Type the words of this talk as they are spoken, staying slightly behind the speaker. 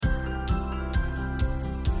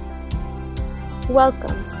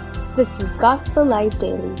Welcome. This is Gospel Light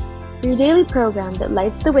Daily, your daily program that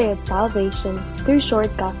lights the way of salvation through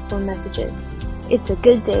short gospel messages. It's a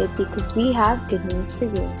good day because we have good news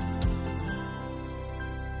for you.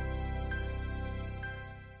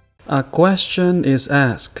 A question is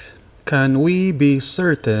asked: can we be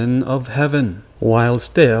certain of heaven while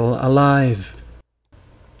still alive?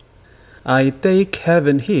 I take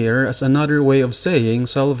heaven here as another way of saying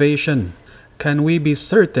salvation. Can we be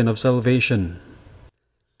certain of salvation?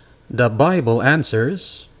 The Bible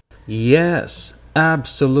answers, yes,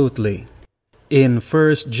 absolutely. In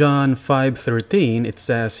 1 John 5:13 it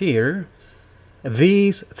says here,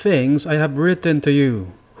 "These things I have written to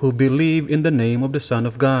you, who believe in the name of the Son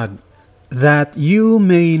of God, that you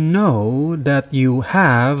may know that you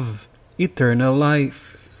have eternal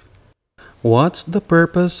life." What's the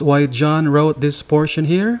purpose why John wrote this portion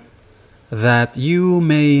here? That you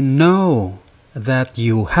may know that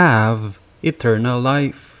you have eternal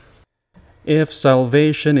life. If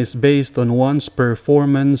salvation is based on one's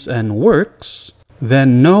performance and works,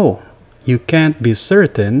 then no, you can't be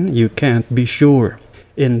certain, you can't be sure.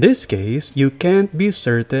 In this case, you can't be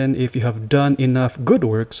certain if you have done enough good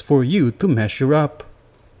works for you to measure up.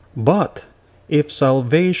 But if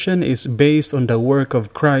salvation is based on the work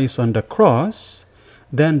of Christ on the cross,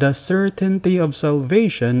 then the certainty of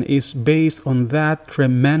salvation is based on that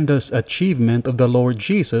tremendous achievement of the Lord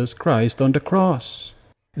Jesus Christ on the cross.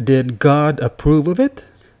 Did God approve of it?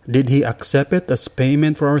 Did He accept it as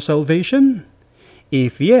payment for our salvation?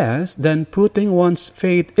 If yes, then putting one's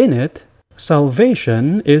faith in it,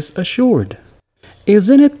 salvation is assured.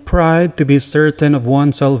 Isn't it pride to be certain of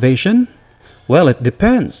one's salvation? Well, it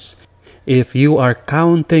depends. If you are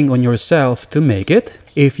counting on yourself to make it,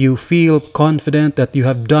 if you feel confident that you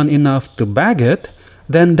have done enough to bag it,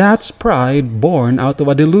 then that's pride born out of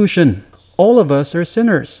a delusion. All of us are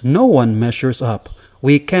sinners. No one measures up.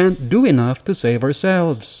 We can't do enough to save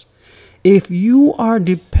ourselves. If you are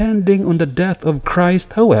depending on the death of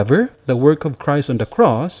Christ, however, the work of Christ on the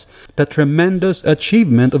cross, the tremendous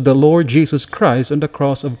achievement of the Lord Jesus Christ on the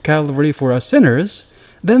cross of Calvary for us sinners,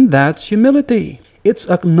 then that's humility. It's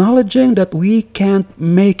acknowledging that we can't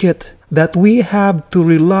make it, that we have to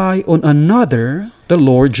rely on another, the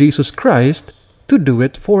Lord Jesus Christ, to do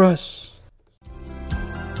it for us.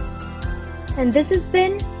 And this has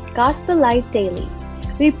been Gospel Light Daily.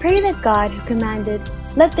 We pray that God who commanded,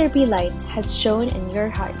 "Let there be light," has shone in your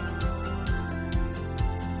hearts.